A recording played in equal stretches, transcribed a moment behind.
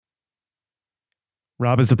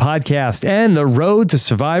Rob Has a Podcast and the Road to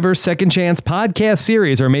Survivor Second Chance podcast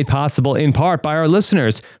series are made possible in part by our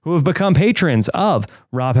listeners who have become patrons of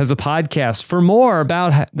Rob Has a Podcast. For more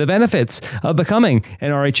about the benefits of becoming an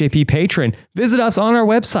RHAP patron, visit us on our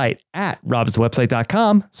website at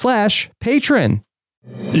robswebsite.com/patron.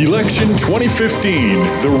 Election 2015,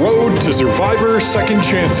 the road to Survivor Second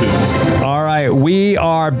Chances. All right, we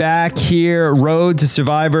are back here, Road to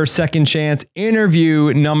Survivor Second Chance,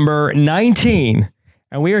 interview number 19.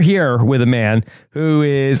 And we are here with a man who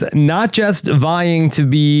is not just vying to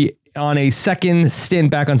be on a second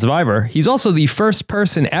stint back on Survivor. He's also the first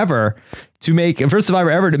Survivor ever to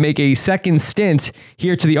make a second stint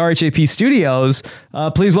here to the RHAP studios.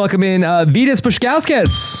 Please welcome in Vytas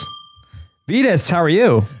Baskauskas. Vytas, how are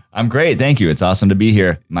you? I'm great, thank you. It's awesome to be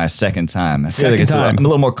here my second time. I feel like I'm a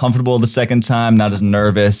little more comfortable the second time, not as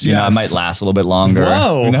nervous. You know, I might last a little bit longer.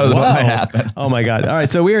 Whoa, who knows what might happen. Oh my God. All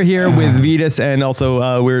right, so we are here with Vytas, and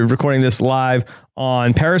also we're recording this live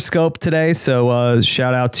on Periscope today. So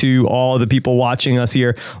shout out to all of the people watching us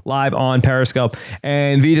here live on Periscope.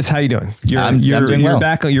 And Vytas, how you doing? I'm doing well.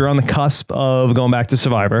 Back. You're on the cusp of going back to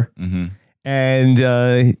Survivor. Mm-hmm. And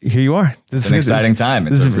here you are. It's an exciting time.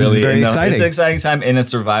 It's very exciting. It's an exciting time in a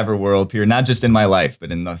Survivor world period, not just in my life,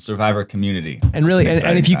 but in the Survivor community. And really,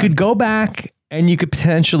 and if you could go back and you could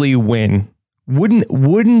potentially win,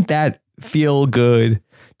 wouldn't that feel good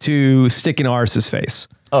to stick in Ars's face?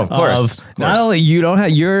 Oh, of course. Not only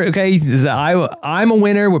you're okay. I'm a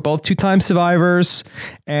winner. We're both 2-time survivors,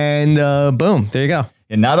 and boom, there you go.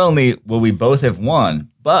 And not only will we both have won,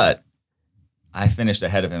 but I finished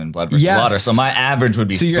ahead of him in Blood vs. Water, so my average would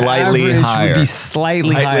be slightly higher.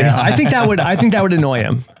 Slightly higher. I think that would annoy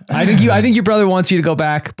him. I think your brother wants you to go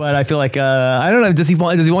back, but I feel like I don't know. Does he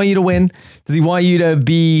want you to win? Does he want you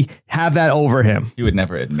to have that over him? He would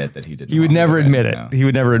never admit that he did. He would never admit it. No. He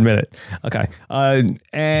would never admit it. Okay.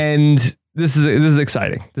 And this is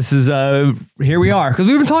exciting. This is here we are, because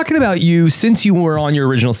we've been talking about you since you were on your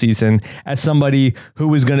original season as somebody who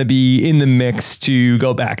was going to be in the mix to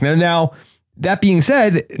go back. Now. That being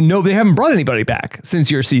said, no, they haven't brought anybody back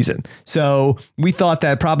since your season. So we thought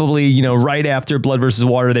that probably, right after Blood vs.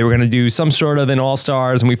 Water, they were going to do some sort of an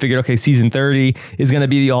All-Stars. And we figured, okay, season 30 is going to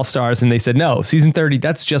be the All-Stars. And they said, no, season 30,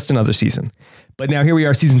 that's just another season. But now here we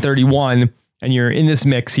are, season 31, and you're in this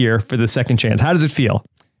mix here for the second chance. How does it feel?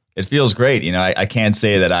 It feels great. I can't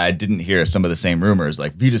say that I didn't hear some of the same rumors,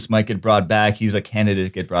 like Vytas might get brought back. He's a candidate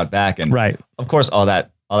to get brought back. And right. Of course, all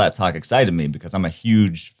that talk excited me because I'm a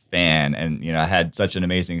huge fan, and I had such an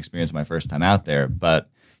amazing experience my first time out there. But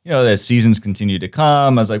as seasons continue to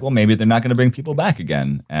come, I was like, well, maybe they're not going to bring people back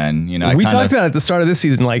again. And we talked about it at the start of this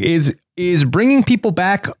season, like is bringing people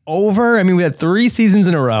back over? I mean, we had 3 seasons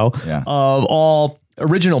in a row of all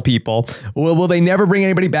original people. Will they never bring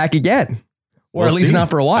anybody back again? Or at least not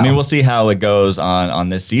for a while. I mean, we'll see how it goes on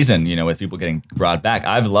this season, with people getting brought back.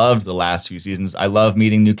 I've loved the last few seasons. I love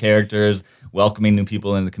meeting new characters, welcoming new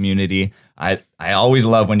people in the community. I always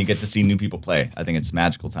love when you get to see new people play. I think it's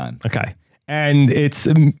magical time. Okay. And it's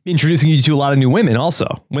introducing you to a lot of new women also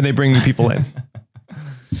when they bring new people in.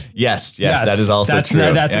 Yes, that is also true.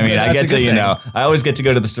 I always get to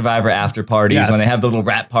go to the Survivor after parties when they have the little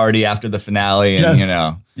rap party after the finale,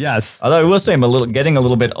 and Yes. Although I will say I'm getting a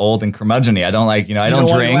little bit old and curmudgeon-y. I don't I don't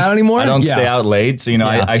drink anymore. I don't stay out late, so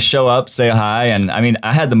I show up, say hi, and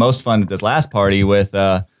I had the most fun at this last party with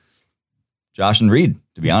Josh and Reed,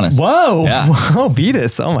 to be honest. Whoa, whoa,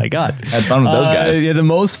 Vytas! Oh my God, had fun with those guys. Yeah, the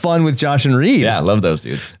most fun with Josh and Reed. Yeah, I love those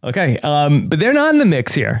dudes. Okay, but they're not in the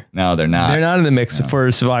mix here. No, they're not. They're not in the mix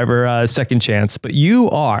for Survivor Second Chance, but you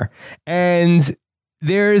are. And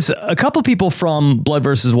there's a couple people from Blood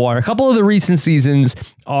vs. Water. A couple of the recent seasons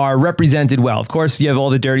are represented well. Of course, you have all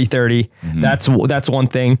the Dirty 30. Mm-hmm. That's one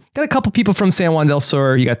thing. Got a couple people from San Juan del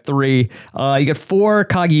Sur. You got 3. You got 4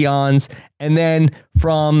 Cagillons. And then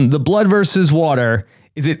from the Blood vs. Water,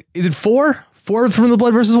 is it 4? 4 from the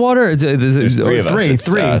Blood vs. Water? Is it 3 of us.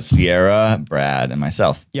 It's, 3. Sierra, Brad, and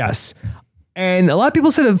myself. Yes. And a lot of people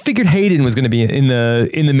figured Hayden was going to be in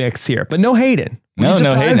the mix here, but no Hayden. No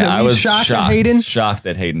Hayden. I was shocked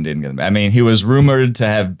that Hayden didn't get them. I mean, he was rumored to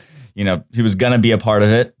have, he was going to be a part of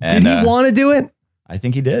it. And, did he want to do it? I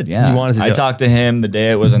think he did, yeah. He wanted to do it. I talked to him the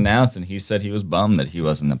day it was announced, and he said he was bummed that he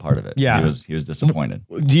wasn't a part of it. Yeah. He was disappointed.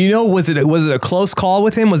 Do you know, was it a close call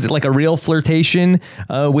with him? Was it like a real flirtation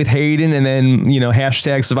with Hayden and then,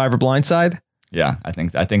 hashtag Survivor Blindside? Yeah, I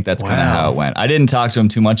think that's kind of how it went. I didn't talk to him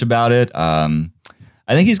too much about it.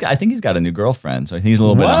 I think he's got a new girlfriend, so I think he's a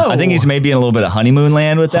little bit. I think he's maybe in a little bit of honeymoon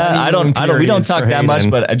land with that. We don't talk that much,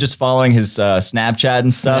 but just following his Snapchat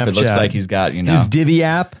and stuff, it looks like he's got his Divvy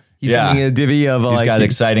app. He's Yeah. sending a divvy of He's got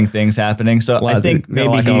exciting things happening. So I think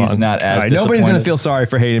maybe he's not as Nobody's going to disappointed. feel sorry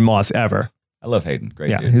for Hayden Moss ever. I love Hayden.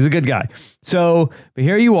 Great Yeah, dude. he's a good guy. So, but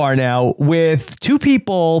here you are now with two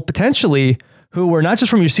people potentially who were not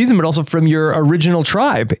just from your season, but also from your original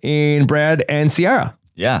tribe in Brad and Sierra.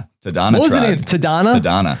 Yeah. Tadana What was tribe. the name? Tadana?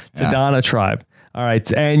 Tadana. Yeah. Tadana tribe. All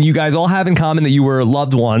right. And you guys all have in common that you were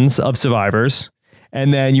loved ones of survivors.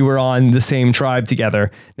 And then you were on the same tribe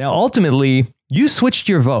together. Now, ultimately, you switched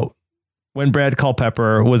your vote when Brad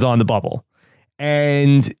Culpepper was on the bubble.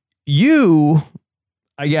 And you,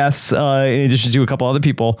 I guess, in addition to a couple other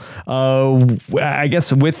people, I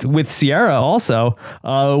guess with Sierra also,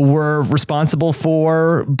 were responsible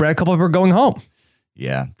for Brad Culpepper going home.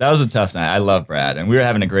 Yeah, that was a tough night. I love Brad, and we were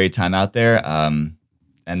having a great time out there. And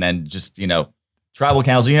then just, tribal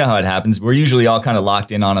council, you know how it happens. We're usually all kind of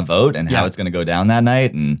locked in on a vote and how it's going to go down that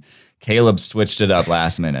night. And Caleb switched it up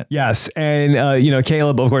last minute. Yes. And,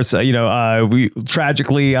 Caleb, of course, we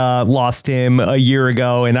tragically lost him a year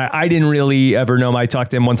ago. And I didn't really ever know him. I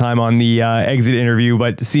talked to him one time on the exit interview,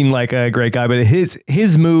 but seemed like a great guy. But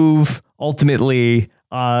his move ultimately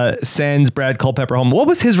sends Brad Culpepper home. What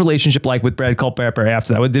was his relationship like with Brad Culpepper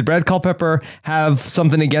after that? Did Brad Culpepper have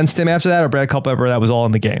something against him after that, or Brad Culpepper, that was all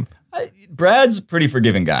in the game? Brad's a pretty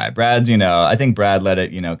forgiving guy. Brad's, I think Brad let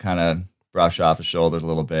it, kind of brush off his shoulders a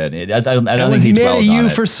little bit. I don't think he dwelled on it. Was he mad at you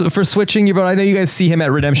for switching your vote? I know you guys see him at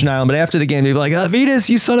Redemption Island, but after the game, they'd be like, Vytas,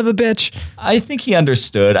 you son of a bitch. I think he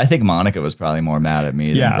understood. I think Monica was probably more mad at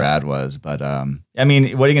me than Brad was. But, what are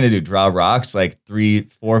you going to do? Draw rocks like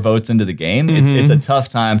 3-4 votes into the game? It's a tough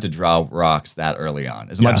time to draw rocks that early on.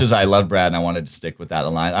 As much as I love Brad and I wanted to stick with that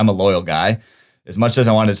alliance, I'm a loyal guy. As much as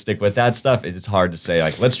I wanted to stick with that stuff, it's hard to say,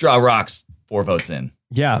 like, let's draw rocks 4 votes in.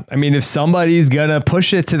 Yeah. I mean, if somebody's going to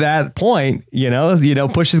push it to that point,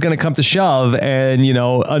 push is going to come to shove. And,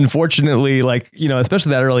 unfortunately, especially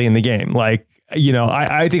that early in the game, I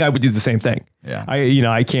think I would do the same thing. Yeah.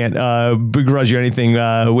 I can't begrudge you anything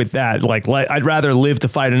with that. I'd rather live to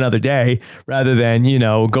fight another day rather than,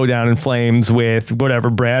 go down in flames with whatever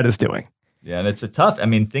Brad is doing. Yeah, and it's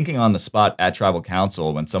thinking on the spot at Tribal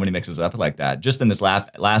Council when somebody mixes up like that. Just in this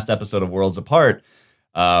last episode of Worlds Apart,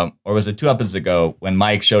 or was it 2 episodes ago when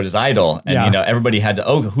Mike showed his idol and, everybody had to,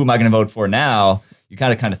 who am I going to vote for now? You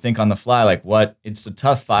kind of think on the fly, like it's a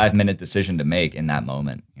tough 5-minute decision to make in that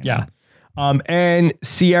moment. Yeah. And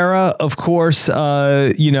Sierra, of course, you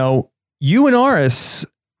and Aris,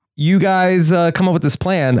 you guys come up with this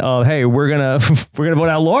plan of, hey, we're going to vote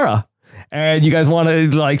out Laura. And you guys want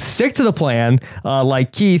to stick to the plan,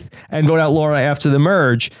 like Keith, and vote out Laura after the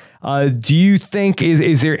merge. Do you think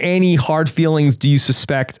is there any hard feelings? Do you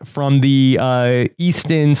suspect from the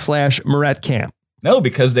Easton/Moret camp? No,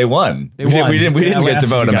 because they won. We didn't get to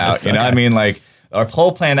vote them out. Our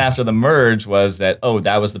whole plan after the merge was that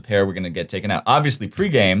that was the pair we're going to get taken out. Obviously,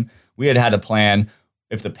 pregame we had a plan.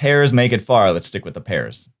 If the pairs make it far, let's stick with the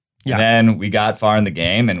pairs. Yeah. And then we got far in the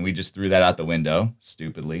game, and we just threw that out the window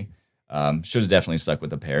stupidly. Should have definitely stuck with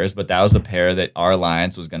the pairs, but that was the pair that our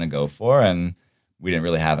alliance was going to go for, and we didn't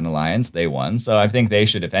really have an alliance. They won, so I think they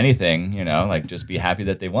should, if anything, just be happy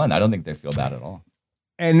that they won. I don't think they feel bad at all.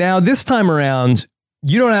 And now this time around,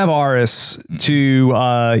 you don't have Aris to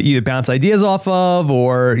either bounce ideas off of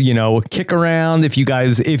or kick around. If you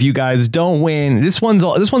guys don't win, this one's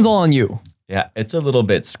all on you. Yeah, it's a little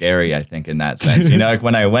bit scary, I think, in that sense.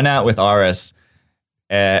 When I went out with Aris.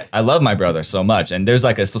 I love my brother so much, and there's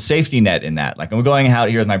a safety net in that. I'm going out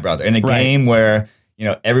here with my brother in a game where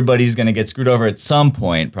everybody's going to get screwed over at some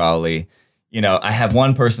point, probably. I have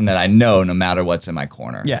one person that I know no matter what's in my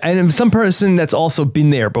corner. Yeah, and some person that's also been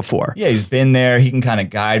there before. Yeah, he's been there. He can kind of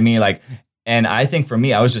guide me. And I think for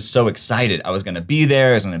me, I was just so excited. I was going to be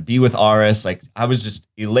there. I was going to be with Aris. I was just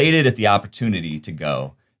elated at the opportunity to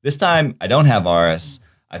go. This time, I don't have Aris.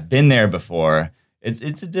 I've been there before.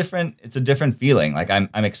 It's a different feeling.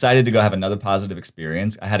 I'm excited to go have another positive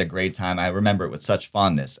experience. I had a great time. I remember it with such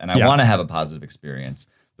fondness, and I want to have a positive experience.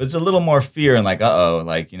 But it's a little more fear and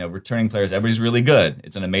returning players. Everybody's really good.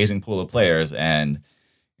 It's an amazing pool of players, and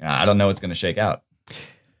I don't know what's going to shake out.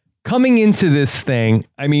 Coming into this thing,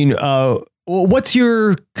 what's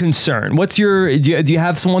your concern? Do you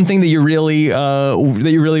have one thing that you're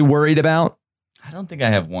really worried about? I don't think I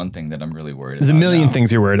have one thing that I'm really worried about. There's a million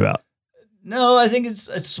things you're worried about. No, I think it's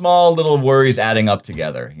small little worries adding up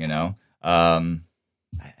together,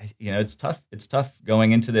 it's tough. It's tough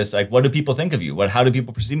going into this. What do people think of you? How do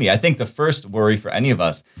people perceive me? I think the first worry for any of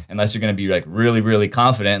us, unless you're going to be really, really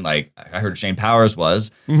confident, like I heard Shane Powers was,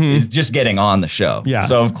 is just getting on the show. Yeah.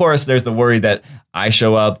 So of course there's the worry that I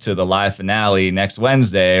show up to the live finale next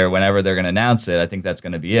Wednesday or whenever they're going to announce it. I think that's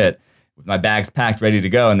going to be it. with my bags packed, ready to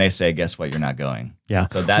go, and they say, "Guess what? You're not going." Yeah.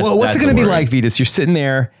 So that's what's that's it going to be worry. like, Vytas? You're sitting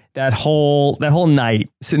there that whole night,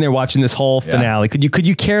 sitting there watching this whole finale. Could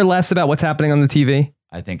you care less about what's happening on the TV?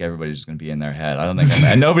 I think everybody's just going to be in their head. I don't think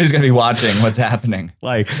and nobody's going to be watching what's happening.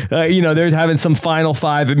 Like, they're having some Final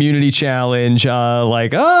Five immunity challenge.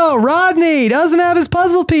 Like, oh, Rodney doesn't have his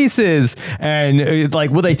puzzle pieces. And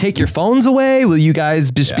like, will they take your phones away? Will you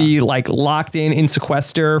guys just be like locked in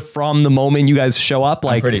sequester from the moment you guys show up?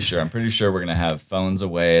 Like, I'm pretty sure we're going to have phones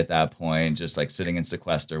away at that point, just like sitting in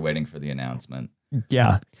sequester waiting for the announcement.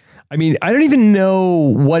 Yeah. I mean, I don't even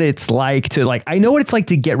know what it's like to I know what it's like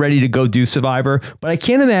to get ready to go do Survivor, but I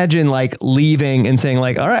can't imagine like leaving and saying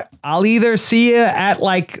like, all right, I'll either see you at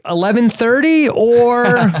like 11:30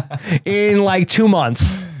 or in like 2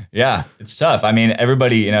 months. Yeah, it's tough. I mean,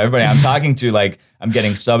 everybody I'm talking to, like, I'm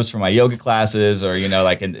getting subs for my yoga classes, or,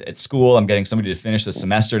 like at school, I'm getting somebody to finish the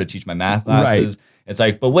semester to teach my math classes. Right. It's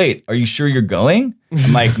like, but wait, are you sure you're going?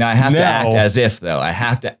 I'm like, no, I have to act as if, though. I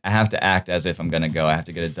have to act as if I'm going to go. I have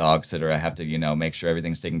to get a dog sitter. I have to, make sure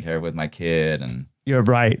everything's taken care of with my kid. And you're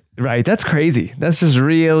right. That's crazy. That's just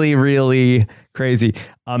really, really crazy.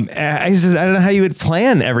 I don't know how you would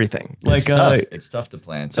plan everything. Like, it's tough to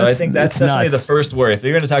plan. So I think that's definitely the first worry. If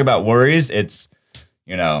you're going to talk about worries, it's,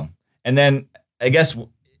 and then I guess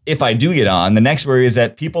if I do get on, the next worry is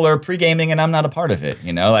that people are pre-gaming and I'm not a part of it.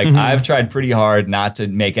 I've tried pretty hard not to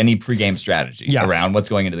make any pre-game strategy around what's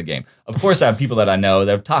going into the game. Of course, I have people that I know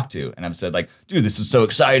that I've talked to and I've said like, dude, this is so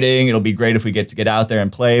exciting. It'll be great if we get out there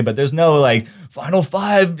and play, but there's no like Final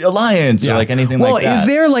Five alliance or like anything like that. Well, is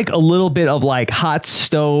there like a little bit of like hot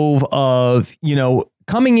stove of,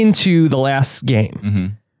 coming into the last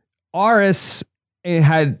game, Aris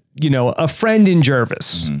had, a friend in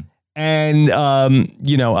Jervis. And, I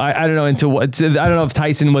don't know I don't know if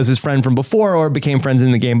Tyson was his friend from before or became friends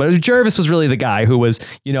in the game, but Jervis was really the guy who was,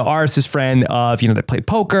 Aris's friend of, they played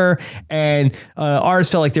poker, and Aris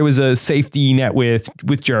felt like there was a safety net with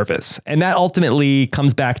Jervis. And that ultimately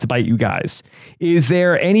comes back to bite you guys. Is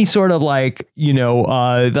there any sort of like,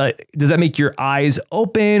 does that make your eyes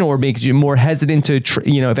open or makes you more hesitant to,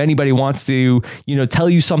 if anybody wants to, tell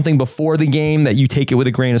you something before the game, that you take it with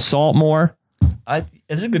a grain of salt more?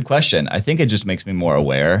 It's a good question. I think it just makes me more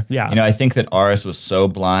aware. Yeah. I think that Aris was so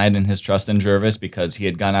blind in his trust in Jervis because he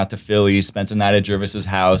had gone out to Philly, spent the night at Jervis's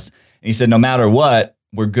house, and he said, no matter what,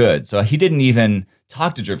 we're good. So he didn't even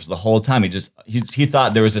talk to Jervis the whole time. He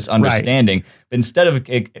thought there was this understanding. Right. But instead of,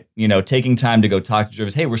 taking time to go talk to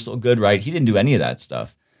Jervis, hey, we're still good, right? He didn't do any of that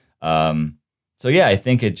stuff. So yeah, I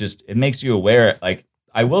think it makes you aware. Like,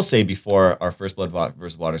 I will say, before our first Blood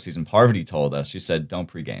versus Water season, Parvati told us, she said,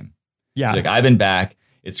 don't pregame. Yeah. Like, I've been back.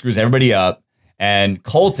 It screws everybody up. And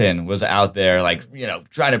Colton was out there, like,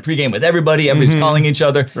 trying to pregame with everybody. Everybody's calling each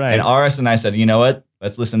other. Right. And Aris and I said, you know what?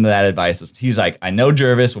 Let's listen to that advice. He's like, I know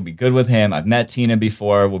Jervis will be good with him. I've met Tina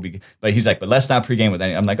before. But he's like, but let's not pregame with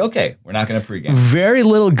any. I'm like, okay, we're not going to pregame. Very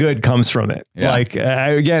little good comes from it. Yeah. Like,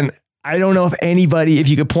 again, I don't know if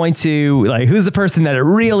you could point to like who's the person that it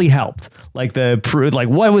really helped, like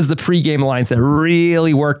what was the pregame alliance that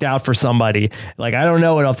really worked out for somebody? Like, I don't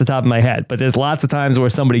know it off the top of my head, but there's lots of times where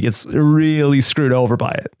somebody gets really screwed over by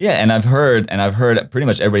it. Yeah, and I've heard pretty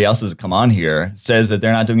much everybody else has come on here says that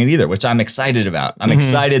they're not doing it either, which I'm excited about. I'm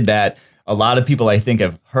excited that a lot of people, I think,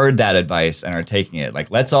 have heard that advice and are taking it. Like,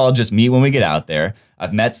 let's all just meet when we get out there.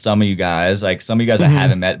 I've met some of you guys, I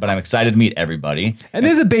haven't met, but I'm excited to meet everybody. And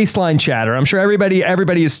there's a baseline chatter. I'm sure everybody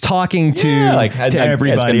is talking to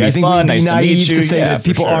everybody. Yeah, I think fun. we'd be Nice naive to say that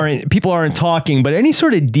people aren't talking, but any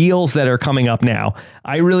sort of deals that are coming up now,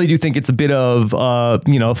 I really do think it's a bit of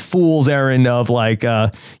fool's errand of like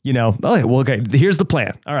okay, here's the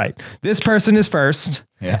plan. All right, this person is first.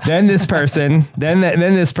 Yeah. Then this person, then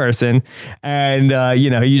this person, and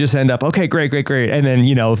you just end up, okay, great, and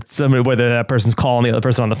then somebody, whether that person's calling the other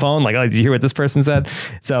person on the phone, like, oh, did you hear what this person said?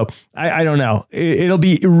 So I don't know. It'll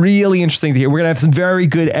be really interesting to hear. We're gonna have some very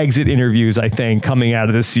good exit interviews, I think, coming out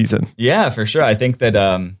of this season. Yeah, for sure. I think that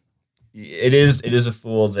it is a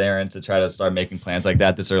fool's errand to try to start making plans like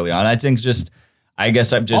that this early on. I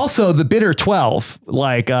guess I'm just also the bitter 12.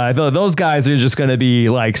 Like those guys are just going to be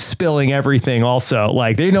like spilling everything. Also,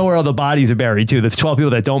 like they know where all the bodies are buried too. The 12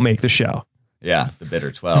 people that don't make the show. Yeah, the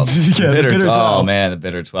bitter 12. Yeah, the bitter 12. Oh man, the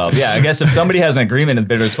bitter 12. Yeah, I guess if somebody has an agreement in the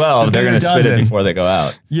bitter 12, they're going to spit it before they go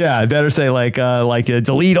out. Yeah, better say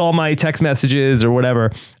delete all my text messages or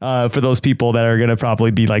whatever for those people that are going to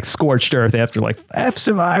probably be like scorched earth after like, F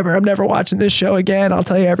Survivor, I'm never watching this show again. I'll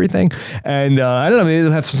tell you everything. And I don't know, maybe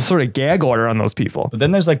they'll have some sort of gag order on those people. But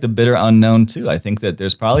then there's like the bitter unknown too. I think that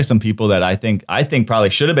there's probably some people that I think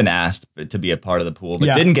probably should have been asked to be a part of the pool,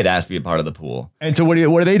 but didn't get asked to be a part of the pool. And so what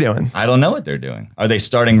are they doing? I don't know what they're doing. Are they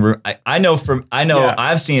starting? I know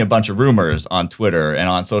I've seen a bunch of rumors on Twitter and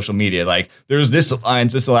on social media. Like there's this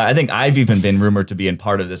alliance, this alliance. I think I've even been rumored to be in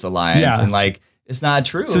part of this alliance, and like it's not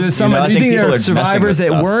true. So there's some. Do you think there are survivors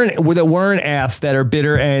that weren't asked that are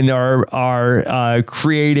bitter and are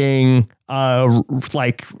creating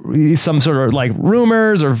like some sort of like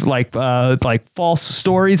rumors or like false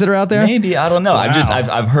stories that are out there? Maybe, I don't know. Wow.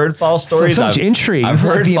 I've heard false stories. So much intrigue. I've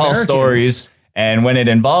heard false stories. And when it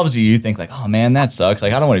involves you, you think like, oh man, that sucks.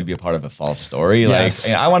 Like, I don't want to be a part of a false story. Yes.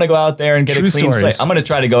 Like, I want to go out there and get True a clean stories. slate. I'm going to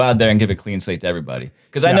try to go out there and give a clean slate to everybody.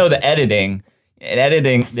 Because I know the editing,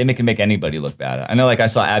 they can make anybody look bad. I know, like I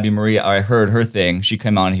saw Abby Maria, or I heard her thing. She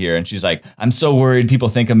came on here and she's like, I'm so worried people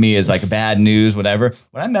think of me as like bad news, whatever.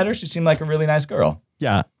 When I met her, she seemed like a really nice girl.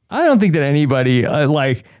 Yeah. I don't think that anybody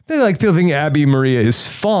people think Abby Maria is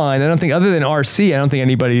fun. I don't think, other than RC, I don't think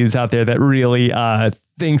anybody is out there that really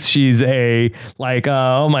thinks she's a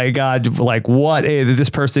oh my God, like what this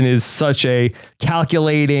person is such a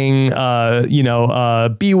calculating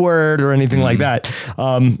B word or anything like that.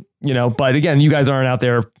 But again, you guys aren't out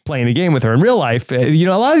there playing the game with her in real life. A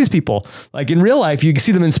lot of these people, like in real life, you can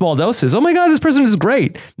see them in small doses. Oh my God, this person is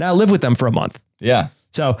great. Now live with them for a month. Yeah.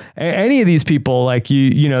 So any of these people, like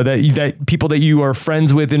that people that you are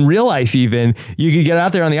friends with in real life, even you could get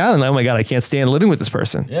out there on the island. Like, oh my God, I can't stand living with this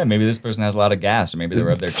person. Yeah, maybe this person has a lot of gas, or maybe they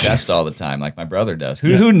rub their chest all the time, like my brother does.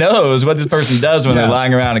 Who knows what this person does when they're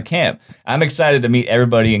lying around a camp? I'm excited to meet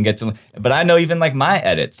everybody and get to. But I know even like my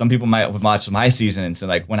edits. Some people might watch my season and say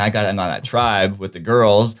like, when I got in on that tribe with the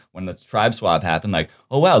girls, when the tribe swap happened, like,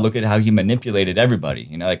 oh wow, look at how he manipulated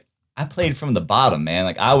everybody. Like. I played from the bottom, man.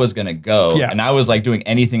 Like I was gonna go, and I was like doing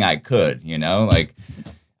anything I could, Like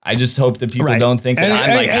I just hope that people don't think that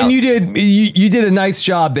I'm like. And you did a nice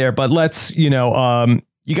job there, but let's you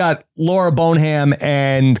got Laura Boneham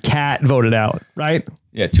and Kat voted out, right?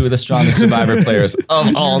 Yeah, two of the strongest Survivor players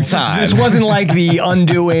of all time. This wasn't like the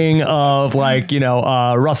undoing of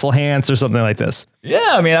Russell Hantz or something like this.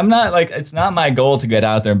 Yeah, I mean, I'm not like, it's not my goal to get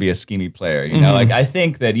out there and be a schemy player. Like I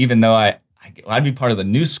think that even though I'd be part of the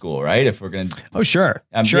new school, right? If we're gonna. Oh, sure.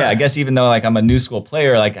 Sure. Yeah, I guess even though like I'm a new school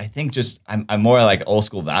player, like I think just I'm more like old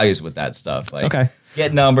school values with that stuff. Like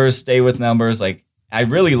get numbers, stay with numbers. Like I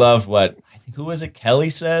really loved what I think, who was it? Kelly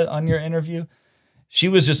said on your interview. She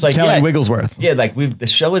was just like Kelly Wigglesworth. Yeah, like the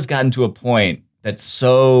show has gotten to a point that's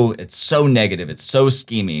it's so negative, it's so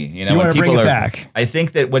schemy. You want to bring it back. I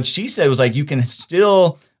think that what she said was like you can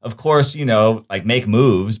still. Of course, like make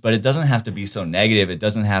moves, but it doesn't have to be so negative. It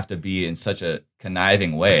doesn't have to be in such a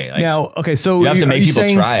conniving way. Like, now, okay, so you have to make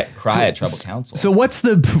people cry at tribal council. So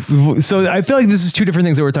so I feel like this is two different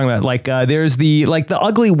things that we're talking about. Like there's the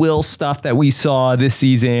ugly Will stuff that we saw this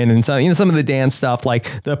season, and some of the dance stuff,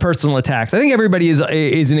 like the personal attacks. I think everybody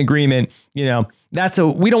is in agreement. We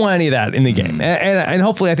don't want any of that in the game, and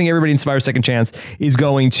hopefully, I think everybody in Survivor Second Chance is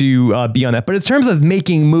going to be on that. But in terms of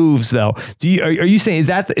making moves, though, are you saying is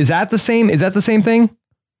that the same? Is that the same thing?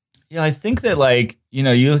 Yeah, I think that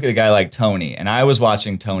you look at a guy like Tony, and I was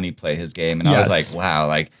watching Tony play his game, and I was like, wow,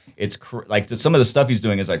 like it's some of the stuff he's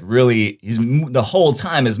doing is like really the whole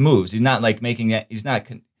time is moves. He's not like making it. He's not,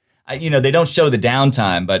 they don't show the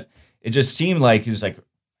downtime, but it just seemed like he's like.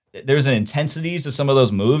 There's an intensity to some of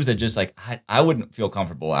those moves that just like I wouldn't feel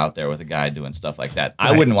comfortable out there with a guy doing stuff like that. Right.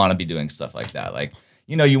 I wouldn't want to be doing stuff like that. Like,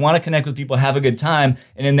 you want to connect with people, have a good time,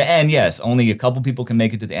 and in the end, yes, only a couple people can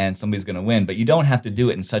make it to the end. Somebody's going to win, but you don't have to do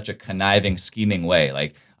it in such a conniving, scheming way.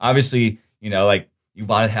 Like, obviously, like you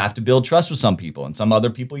have to build trust with some people, and some other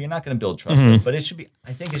people you're not going to build trust with. But I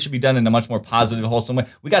think it should be done in a much more positive, wholesome way.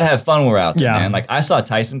 We got to have fun when we're out there, man. Like I saw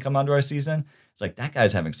Tyson come onto our season. It's like that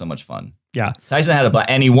guy's having so much fun. Yeah, Tyson had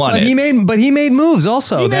and he won it. He made moves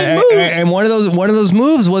also. He made moves, and one of those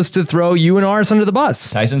moves was to throw you and ours under the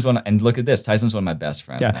bus. Tyson's and look at this. Tyson's one of my best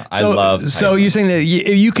friends. Now. I love Tyson. So you're saying that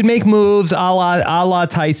you can make moves a la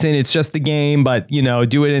Tyson. It's just the game, but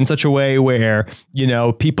do it in such a way where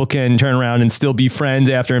people can turn around and still be friends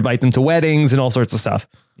after, invite them to weddings and all sorts of stuff.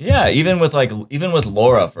 Yeah, even with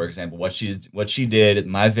Laura, for example, what she did at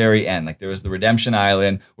my very end, like there was the Redemption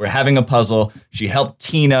Island. We're having a puzzle. She helped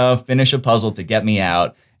Tina finish a puzzle to get me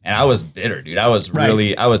out, and I was bitter, dude. I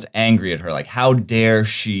was angry at her. Like, how dare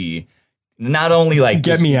she not only like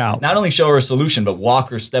get me out, not only show her a solution, but walk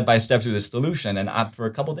her step by step through the solution. And for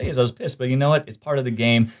a couple of days, I was pissed. But you know what? It's part of the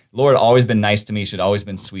game. Laura had always been nice to me. She'd always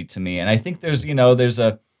been sweet to me. And I think I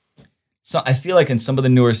feel like in some of the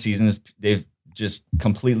newer seasons, they've just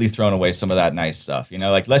completely thrown away some of that nice stuff.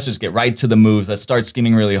 Like, let's just get right to the moves. Let's start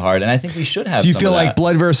scheming really hard. And I think we should have. Do you some feel of like that.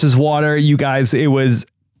 Blood versus Water? You guys, it was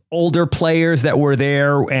older players that were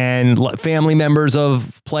there and family members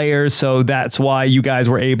of players, so that's why you guys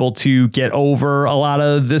were able to get over a lot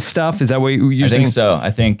of this stuff. Is that what you're saying? I think so.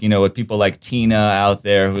 I think with people like Tina out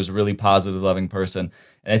there, who's a really positive, loving person,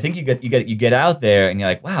 and I think you get out there and you're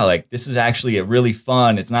like, wow, like this is actually a really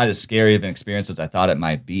fun. It's not as scary of an experience as I thought it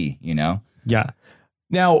might be. Yeah.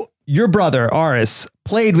 Now, your brother, Aris,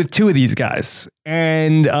 played with two of these guys,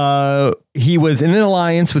 and he was in an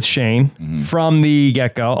alliance with Shane from the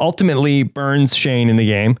get-go, ultimately burns Shane in the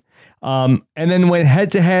game, and then went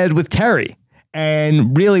head-to-head with Terry,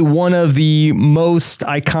 and really one of the most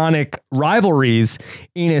iconic rivalries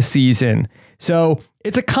in a season. So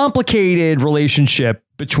it's a complicated relationship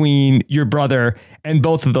between your brother and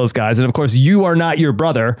both of those guys. And of course, you are not your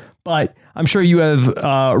brother, but I'm sure you have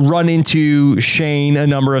run into Shane a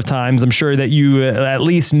number of times. I'm sure that you at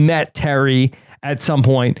least met Terry at some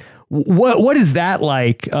point. What is that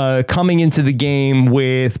like coming into the game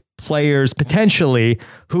with players potentially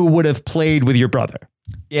who would have played with your brother?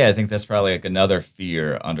 Yeah, I think that's probably like another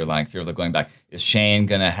underlying fear of going back. Is Shane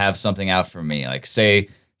going to have something out for me? Like say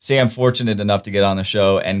I'm fortunate enough to get on the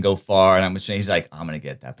show and go far, and he's like, I'm going to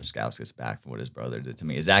get that Baskauskas back for what his brother did to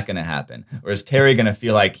me. Is that going to happen? Or is Terry going to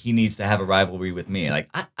feel like he needs to have a rivalry with me? Like,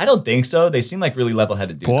 I don't think so. They seem like really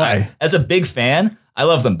level-headed dudes. As a big fan, I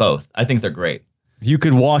love them both. I think they're great. You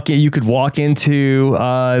could walk into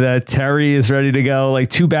that Terry is ready to go like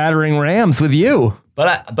 2 battering rams with you.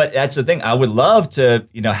 But that's the thing. I would love to,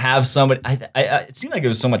 have somebody. It seemed like it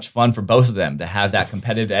was so much fun for both of them to have that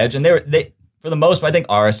competitive edge, and they for the most part, I think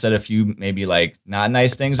Aris said a few maybe like not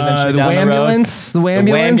nice things eventually down the road. The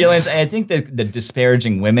Wambulance. And I think the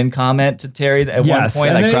disparaging women comment to Terry at one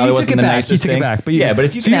point and like probably wasn't the nicest thing. He took it back. But but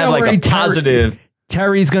if you can have like a positive.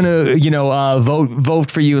 Terry's gonna,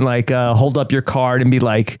 vote for you and like hold up your card and be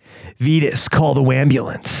like, Vytas, call the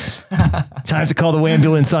Wambulance. Time to call the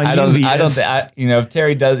Wambulance on you, Vytas. I don't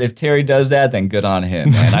think if Terry does that, then good on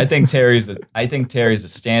him, man. I think Terry's a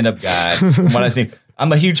stand-up guy from what I've seen.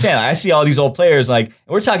 I'm a huge fan. I see all these old players like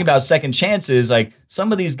we're talking about second chances. Like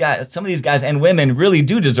some of these guys and women really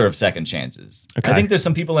do deserve second chances. Okay. I think there's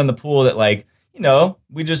some people in the pool that like.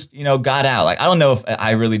 We just, got out. Like, I don't know if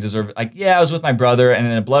I really deserve it. Like, yeah, I was with my brother, and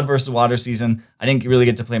in a Blood versus Water season, I didn't really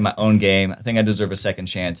get to play my own game. I think I deserve a second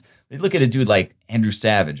chance. But look at a dude like Andrew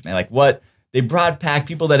Savage, man. Like, what? They brought back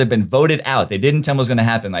people that had been voted out. They didn't tell them what was going to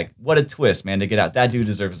happen. Like, what a twist, man, to get out. That dude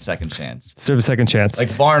deserves a second chance. Like,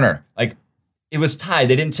 Varner. Like, it was tied.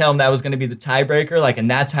 They didn't tell him that was going to be the tiebreaker. Like, and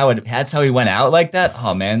that's how he went out like that.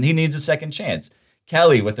 Oh, man, he needs a second chance.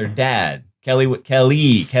 Kelly with her dad. Kelly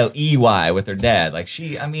EY with her dad. Like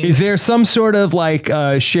is there some sort of like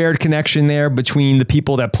shared connection there between the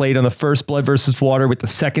people that played on the first Blood versus Water with the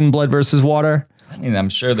second Blood versus Water? I mean, I'm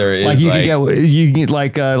sure there is. Like you could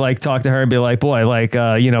like talk to her and be like, boy, like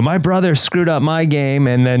my brother screwed up my game,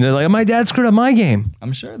 and then they're like, my dad screwed up my game.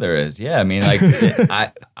 I'm sure there is. Yeah, I mean, like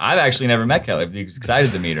I've actually never met Kelly. I'm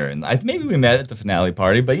excited to meet her, and maybe we met at the finale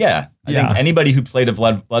party. But yeah, I think anybody who played a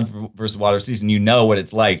Blood versus Water season, what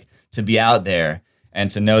it's like to be out there and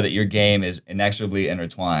to know that your game is inexorably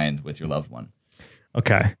intertwined with your loved one.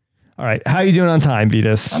 Okay. All right. How are you doing on time,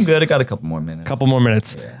 Vytas? I'm good. I got a couple more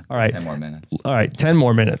minutes. Yeah, all right. 10 more minutes. All right. 10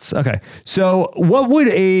 more minutes. Okay. So what would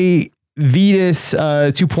a Vytas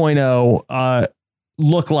 2.0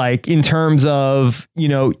 look like in terms of, you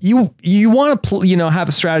want to, have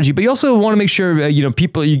a strategy, but you also want to make sure, you're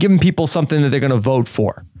giving people something that they're going to vote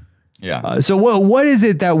for. Yeah. So what is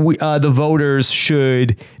it that the voters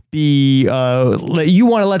should be, you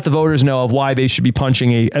want to let the voters know of why they should be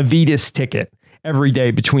punching a Vytas ticket every day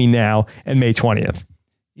between now and May 20th?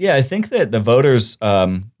 Yeah, I think that the voters,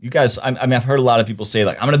 you guys, I've heard a lot of people say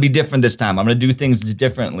like, I'm going to be different this time. I'm going to do things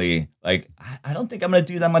differently. Like, I don't think I'm going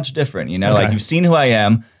to do that much different. Okay. Like you've seen who I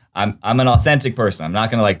am. I'm an authentic person. I'm not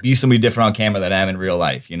going to like be somebody different on camera than I am in real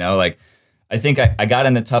life. Like, I think I got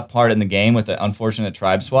in a tough part in the game with the unfortunate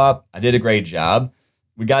tribe swap. I did a great job.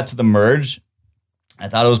 We got to the merge. I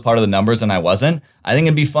thought it was part of the numbers, and I wasn't. I think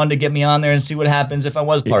it'd be fun to get me on there and see what happens if I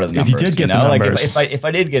was part of the numbers. If you did get the numbers. Like if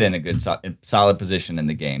I did get in a good solid position in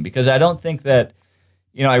the game, because I don't think that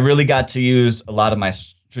I really got to use a lot of my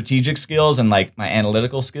strategic skills and like my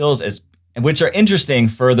analytical skills which are interesting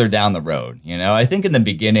further down the road. I think in the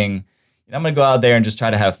beginning, I'm going to go out there and just try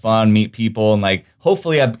to have fun, meet people, and like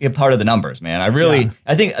hopefully I get part of the numbers, man.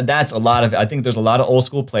 I think that's I think there's a lot of old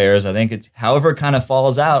school players. I think it's however it kind of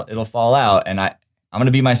falls out, it'll fall out. And I'm going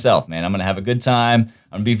to be myself, man. I'm going to have a good time.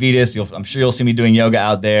 I'm going to be Vytas. I'm sure you'll see me doing yoga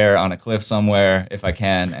out there on a cliff somewhere if I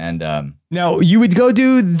can. And now, you would go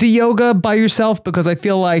do the yoga by yourself? Because I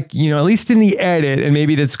feel like, at least in the edit, and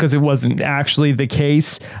maybe that's because it wasn't actually the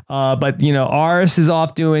case, but, Aris is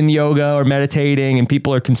off doing yoga or meditating and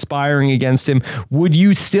people are conspiring against him. Would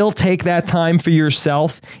you still take that time for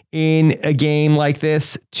yourself in a game like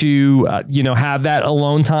this to, have that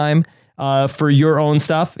alone time? For your own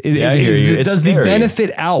stuff? Does the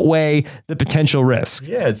benefit outweigh the potential risk?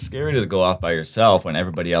 Yeah, it's scary to go off by yourself when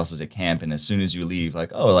everybody else is at camp, and as soon as you leave,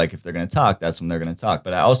 if they're going to talk, that's when they're going to talk.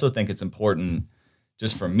 But I also think it's important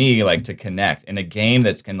just for me, to connect in a game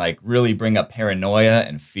that's can really bring up paranoia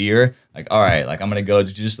and fear. All right, I'm going to go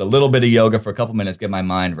do just a little bit of yoga for a couple minutes, get my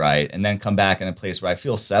mind right, and then come back in a place where I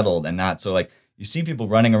feel settled and not so you see people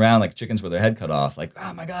running around like chickens with their head cut off.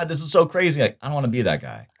 Oh my God, this is so crazy. I don't want to be that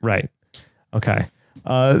guy. Right. Okay.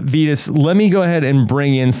 Vytas, let me go ahead and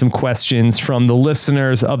bring in some questions from the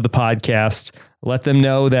listeners of the podcast. Let them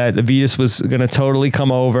know that Vytas was going to totally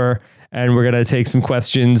come over and we're going to take some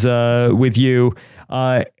questions with you.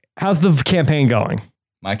 How's the campaign going?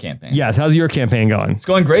 My campaign? Yes. How's your campaign going? It's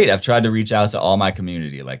going great. I've tried to reach out to all my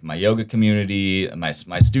community, like my yoga community, my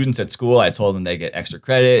students at school. I told them they get extra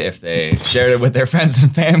credit if they shared it with their friends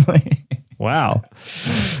and family. Wow.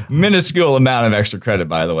 Minuscule amount of extra credit,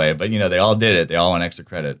 by the way. But, they all did it. They all want extra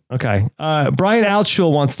credit. Okay. Brian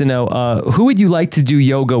Altschul wants to know, who would you like to do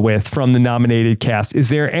yoga with from the nominated cast? Is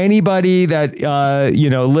there anybody that,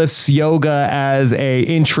 lists yoga as a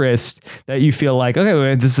interest that you feel like,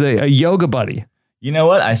 okay, this is a yoga buddy? You know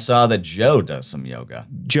what? I saw that Joe does some yoga.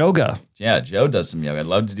 Joga. Yeah, Joe does some yoga. I'd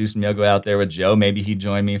love to do some yoga out there with Joe. Maybe he'd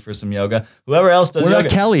join me for some yoga. Whoever else does yoga. What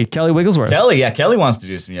about Kelly? Kelly Wigglesworth. Kelly wants to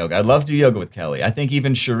do some yoga. I'd love to do yoga with Kelly. I think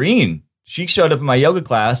even Shireen, she showed up in my yoga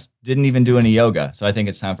class, didn't even do any yoga. So I think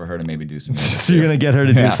it's time for her to maybe do some yoga. So you're going to get her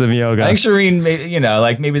to do some yoga. I think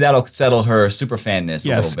Shireen, maybe that'll settle her super fanness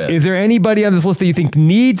a little bit. Is there anybody on this list that you think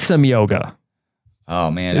needs some yoga? Oh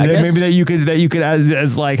man, I guess maybe that you could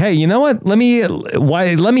as like, hey, you know what? Let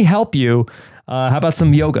me help you. How about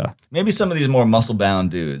some yoga? Maybe some of these more muscle-bound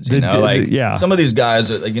dudes, some of these guys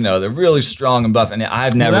are they're really strong and buff, and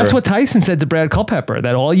I've never. Well, that's what Tyson said to Brad Culpepper,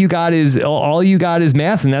 that all you got is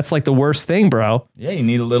mass, and that's like the worst thing, bro. Yeah, you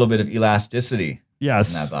need a little bit of elasticity.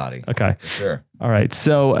 Yes. In that body. Okay. For sure. All right.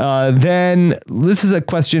 So then this is a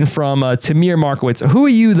question from Tamir Markowitz. Who are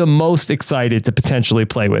you the most excited to potentially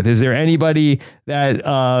play with? Is there anybody that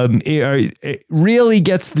it really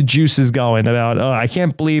gets the juices going about, I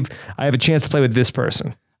can't believe I have a chance to play with this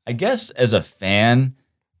person? I guess as a fan,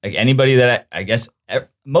 anybody that I guess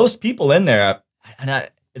most people in there,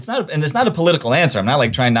 it's not a political answer. I'm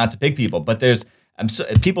not trying not to pick people, but there's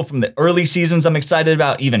people from the early seasons I'm excited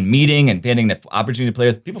about, even meeting and getting the opportunity to play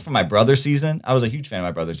with people from my brother's season. I was a huge fan of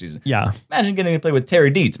my brother's season. Yeah. Imagine getting to play with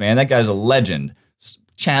Terry Dietz, man. That guy's a legend.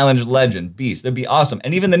 Challenge legend, beast. That'd be awesome.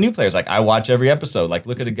 And even the new players, I watch every episode.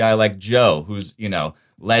 Look at a guy like Joe, who's,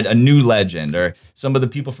 led a new legend, or some of the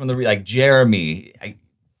people from Jeremy.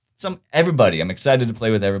 Everybody. I'm excited to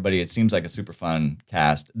play with everybody. It seems like a super fun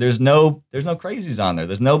cast. There's no crazies on there.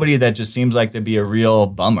 There's nobody that just seems like they'd be a real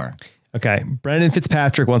bummer. Okay. Brendan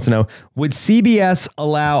Fitzpatrick wants to know, would CBS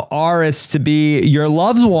allow Aris to be your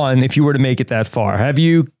loved one if you were to make it that far? Have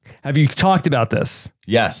you talked about this?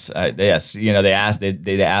 Yes. Yes.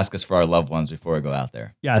 They ask us for our loved ones before we go out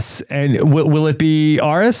there. Yes. And will it be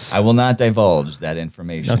Aris? I will not divulge that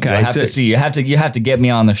information. Okay. You'll have to see. You have to get me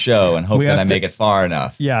on the show and hope that I make it far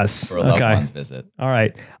enough. Yes. For a loved one's visit. All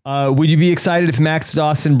right. Would you be excited if Max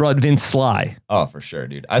Dawson brought Vince Sly? Oh, for sure,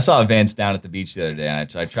 dude. I saw Vince down at the beach the other day, and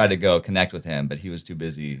I tried to go connect with him, but he was too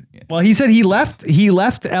busy. Well, he said he left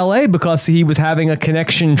LA because he was having a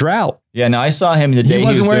connection drought. Yeah, no, I saw him the day he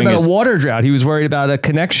wasn't worried about a water drought. He was worried about a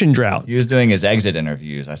connection drought. He was doing his exit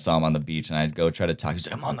interviews. I saw him on the beach, and I'd go try to talk. He's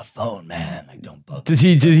like, I'm on the phone, man. Don't bug me.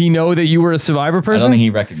 Did he know that you were a Survivor person? I don't think he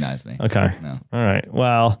recognized me. Okay. No. All right.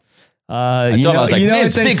 Well, I told him, I was like,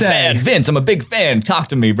 Vince, big fan. Vince, I'm a big fan. Talk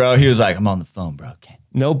to me, bro. He was like, I'm on the phone, bro. Okay.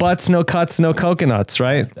 No butts, no cuts, no coconuts,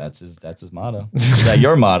 right? That's his motto. Is that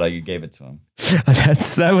your motto? You gave it to him.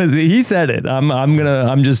 He said it.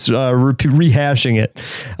 I'm just rehashing it.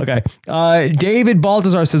 Okay. David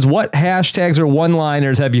Baltazar says, what hashtags or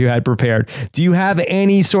one-liners have you had prepared? Do you have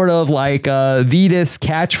any sort of Vytas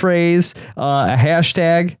catchphrase, a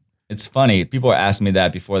hashtag? It's funny. People were asking me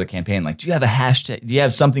that before the campaign. Do you have a hashtag? Do you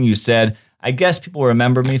have something you said? I guess people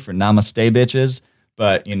remember me for Namaste Bitches.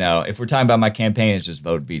 But, if we're talking about my campaign, it's just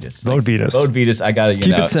vote Vytas. Vote Vytas. Vote Vytas. I got to,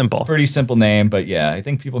 Keep it simple. It's a pretty simple name, but yeah, I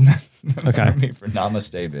think people remember me for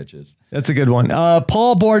Namaste, bitches. That's a good one.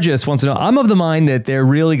 Paul Borges wants to know, I'm of the mind that they're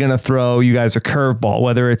really going to throw you guys a curveball,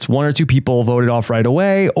 whether it's one or two people voted off right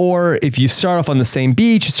away, or if you start off on the same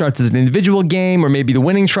beach, it starts as an individual game, or maybe the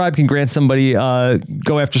winning tribe can grant somebody,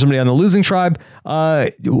 go after somebody on the losing tribe.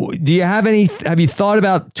 Do you have you thought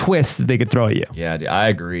about twists that they could throw at you? Yeah, I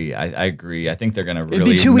agree. I agree. I think they're going to really It'd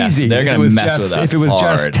be too easy. They're going to mess with us if it was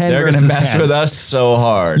hard. just 10 They're going to mess with us so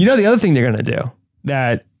hard. You know the other thing they're going to do?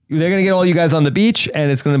 That they're going to get all you guys on the beach, and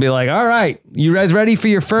it's going to be like, all right, you guys ready for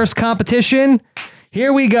your first competition?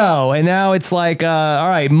 Here we go. And now it's like, all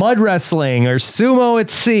right, mud wrestling or sumo at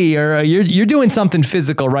sea, or you're doing something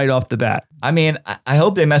physical right off the bat. I mean, I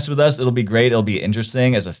hope they mess with us. It'll be great. It'll be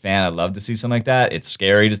interesting. As a fan, I'd love to see something like that. It's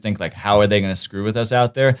scary to think, like, how are they going to screw with us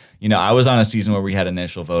out there? I was on a season where we had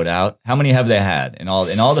initial vote out. How many have they had in all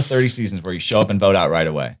the 30 seasons where you show up and vote out right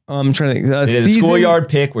away? I'm trying to think. They did a schoolyard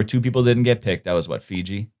pick where 2 people didn't get picked. That was what,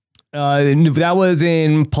 Fiji? That was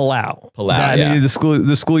in Palau. Yeah. They did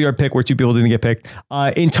the schoolyard pick where 2 people didn't get picked.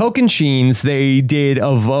 In Tocantins, they did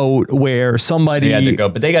a vote where somebody they had to go,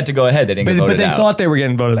 but they got to go ahead. They didn't get voted out. But they thought they were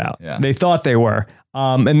getting voted out. Yeah. They thought they were.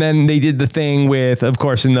 And then they did the thing with, of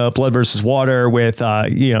course, in the Blood versus Water with,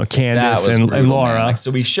 Candace and Laura. Like, so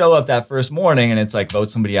we show up that first morning and it's like, vote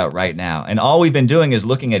somebody out right now. And all we've been doing is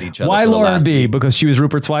looking at each other. Why Laura B? Week. Because she was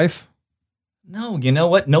Rupert's wife? No, you know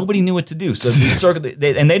what? Nobody knew what to do. So we circle,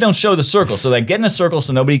 and they don't show the circle. So they get in a circle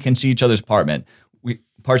so nobody can see each other's parchment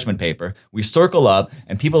paper. We circle up,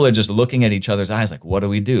 and people are just looking at each other's eyes like, what do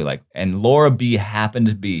we do? Like, and Laura B happened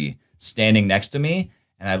to be standing next to me,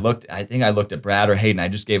 and I think I looked at Brad or Hayden. I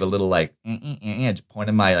just gave a little like, just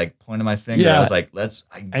pointed my finger. Yeah. I was like,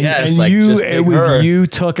 I guess. You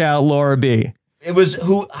took out Laura B. It was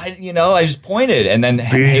I just pointed, and then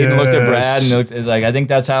Hayden looked at Brad and was like, I think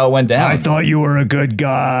that's how it went down. I thought you were a good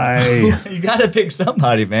guy. You got to pick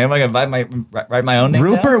somebody, man. Am I going to write my own name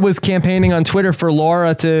Rupert down? was campaigning on Twitter for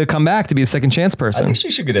Laura to come back to be a second chance person. I think she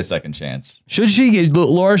should get a second chance.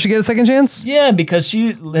 Laura should get a second chance? Yeah, because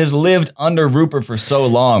she has lived under Rupert for so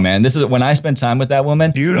long, man. This is when I spend time with that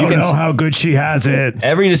woman. You don't know how good she has it.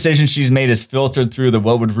 Every decision she's made is filtered through the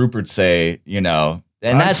what would Rupert say, and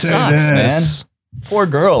that sucks, man. Poor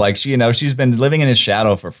girl, like she's been living in his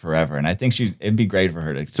shadow for forever, and I think it'd be great for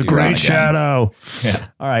her to. It's a great shadow. Yeah.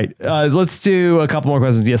 All right, let's do a couple more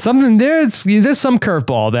questions. Yeah, there's some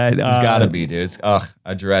curveball that it's got to be, dude.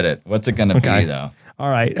 I dread it. What's it gonna be though? All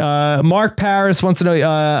right, Mark Paris wants to know.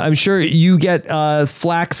 I'm sure you get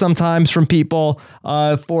flack sometimes from people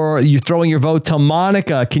for you throwing your vote to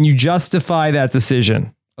Monica. Can you justify that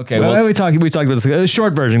decision? Okay, well, we talked about this. A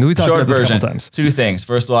short version. We talked about this a couple times. 2 things.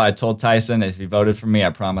 First of all, I told Tyson if he voted for me, I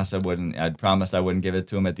promised I wouldn't give it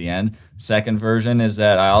to him at the end. Second version is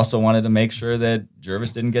that I also wanted to make sure that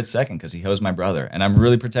Jervis didn't get second because he owes my brother, and I'm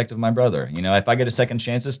really protective of my brother. If I get a second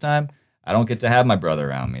chance this time, I don't get to have my brother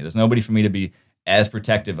around me. There's nobody for me to be as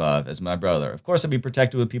protective of as my brother. Of course, I'd be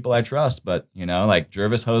protective with people I trust, but like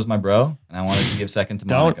Jervis hoes my bro, and I wanted to give second to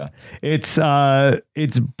Monica. It's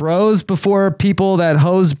bros before people that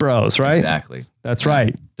hose bros, right? Exactly. That's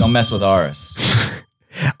right. Don't mess with ours.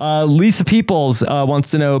 Lisa Peoples wants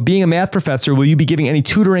to know, being a math professor, will you be giving any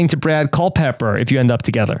tutoring to Brad Culpepper if you end up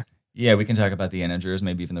together? Yeah, we can talk about the integers,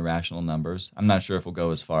 maybe even the rational numbers. I'm not sure if we'll go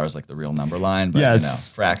as far as like the real number line, but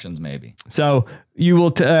fractions maybe. So you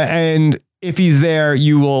will, and if he's there,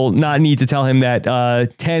 you will not need to tell him that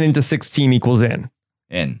 10 into 16 equals in.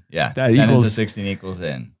 Yeah. That 10 equals, into 16 equals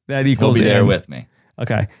in. That equals He'll be there in. with me.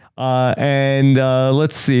 Okay. And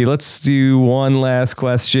let's see. Let's do one last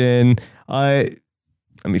question. Let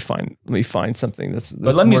me find something that's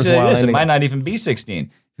But let me say this: ending. it might not even be 16.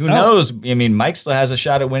 Who knows? I mean, Mike still has a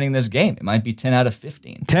shot at winning this game. It might be 10 out of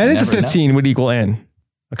 15. 10 into 15 would equal in.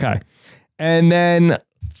 Okay. And then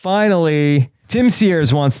finally, Tim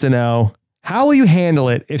Sears wants to know, how will you handle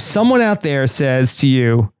it if someone out there says to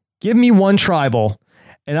you, give me one tribal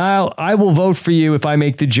and I will vote for you if I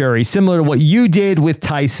make the jury, similar to what you did with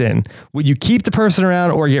Tyson? Would you keep the person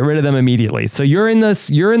around or get rid of them immediately? So you're in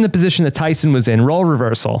the position that Tyson was in, role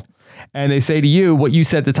reversal. And they say to you what you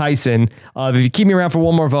said to Tyson, if you keep me around for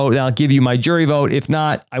one more vote, then I'll give you my jury vote. If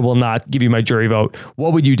not, I will not give you my jury vote.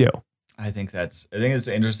 What would you do? I think it's an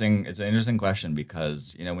interesting question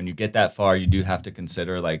because, when you get that far, you do have to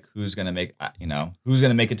consider like who's going to make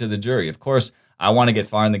it to the jury. Of course, I want to get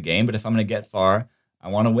far in the game, but if I'm going to get far, I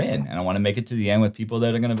want to win and I want to make it to the end with people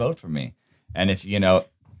that are going to vote for me. And if you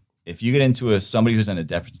get into somebody who's in a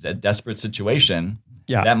desperate situation,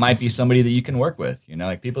 that might be somebody that you can work with.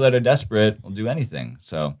 Like people that are desperate will do anything.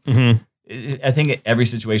 So I think every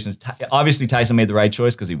situation is obviously Tyson made the right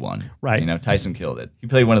choice because he won. Right. You know, Tyson killed it. He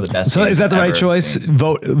played one of the best. So games is that the I've right ever choice? seen.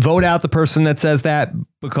 Vote out the person that says that,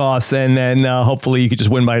 because then hopefully you could just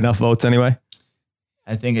win by enough votes anyway.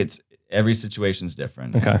 I think it's every situation's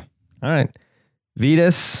different. Okay. All right.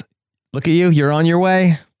 Vytas, look at you. You're on your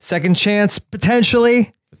way. Second chance,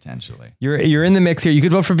 potentially. Potentially. You're in the mix here. You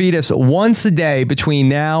could vote for Vytas once a day between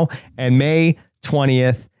now and May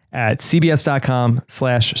 20th at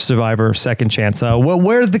cbs.com/survivor second chance.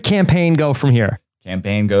 Where's the campaign go from here?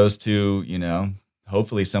 Campaign goes to, you know,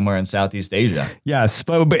 hopefully somewhere in Southeast Asia. Yes,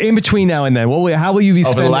 but in between now and then, how will you be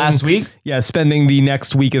spending for the last week? Yeah, spending the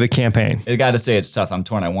next week of the campaign. I got to say it's tough. I'm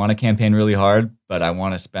torn. I want to campaign really hard, but I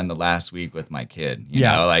want to spend the last week with my kid. You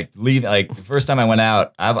know, like the first time I went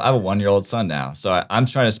out, I have a 1-year-old son now. So I'm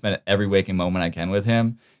trying to spend every waking moment I can with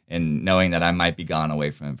him, and knowing that I might be gone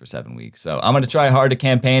away from him for 7 weeks. So I'm going to try hard to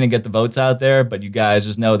campaign and get the votes out there. But you guys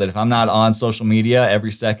just know that if I'm not on social media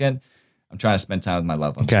every second, I'm trying to spend time with my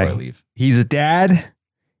loved ones before I leave. He's a dad.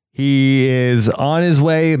 He is on his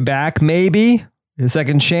way back, maybe a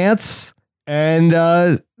second chance. And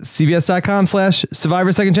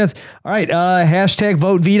cbs.com/survivor second chance. All right. Hashtag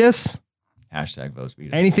vote Vytas. Hashtag vote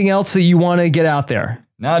Vytas. Anything else that you want to get out there?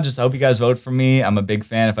 No, just hope you guys vote for me. I'm a big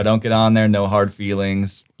fan. If I don't get on there, no hard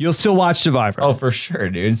feelings. You'll still watch Survivor. Oh, for sure,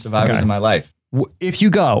 dude. Survivor's in my life. If you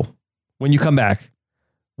go, when you come back,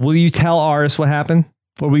 will you tell Aris what happened?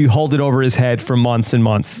 Or will you hold it over his head for months and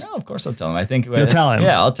months? No, of course I'll tell him. I think you'll tell him.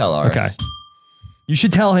 Yeah, I'll tell Aris. Okay. You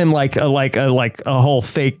should tell him like a whole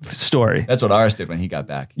fake story. That's what Aris did when he got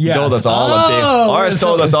back. Yes. He told us all Aris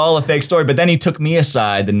told us all a fake story, but then he took me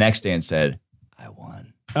aside the next day and said, I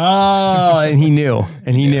won. Oh, and he knew.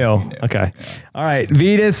 And he knew. Okay. Yeah. All right.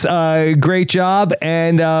 Vytas, great job.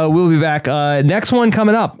 And we'll be back. Next one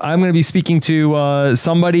coming up. I'm going to be speaking to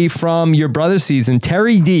somebody from your brother's season.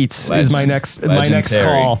 Terry Dietz is my next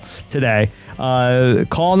call today.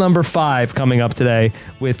 Call number 5 coming up today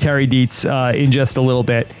with Terry Dietz in just a little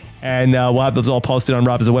bit. And we'll have those all posted on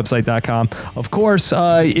robisawebsite.com. Of course,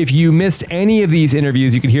 if you missed any of these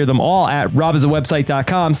interviews, you can hear them all at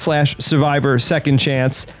robisawebsite.com/survivor second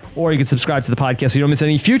chance, or you can subscribe to the podcast so you don't miss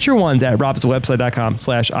any future ones at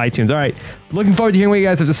robisawebsite.com/iTunes. All right. Looking forward to hearing what you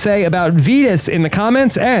guys have to say about Vytas in the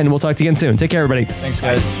comments, and we'll talk to you again soon. Take care, everybody. Thanks,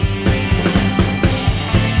 guys.